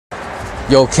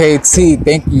Yo, KT,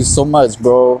 thank you so much,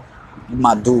 bro. You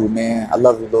my dude, man. I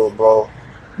love you, little bro.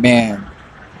 Man,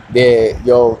 yeah,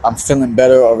 yo, I'm feeling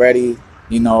better already.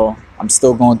 I'm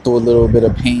still going through a little bit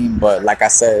of pain, but like I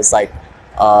said, it's like,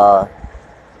 uh,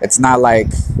 it's not like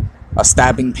a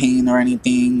stabbing pain or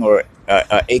anything or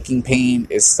a aching pain.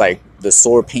 It's like the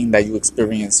sore pain that you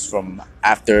experience from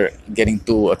after getting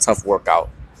through a tough workout.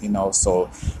 So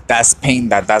that's pain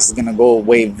that's gonna go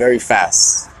away very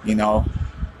fast.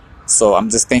 So I'm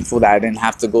just thankful that I didn't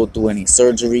have to go through any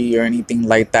surgery or anything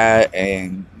like that.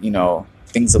 And,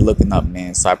 things are looking up,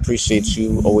 man. So I appreciate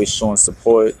you always showing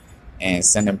support and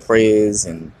sending prayers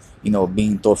and,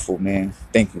 being thoughtful, man.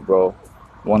 Thank you, bro.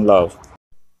 One love.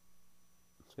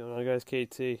 What's going on, guys?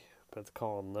 KT. About to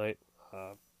call all night.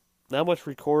 Uh, Not much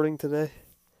recording today.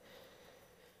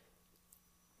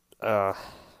 Uh,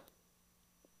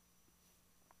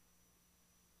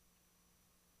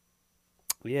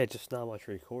 yeah, just not much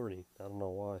recording. I don't know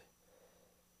why.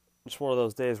 Just one of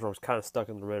those days where I was kind of stuck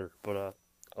in the middle. But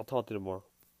I'll talk to you tomorrow.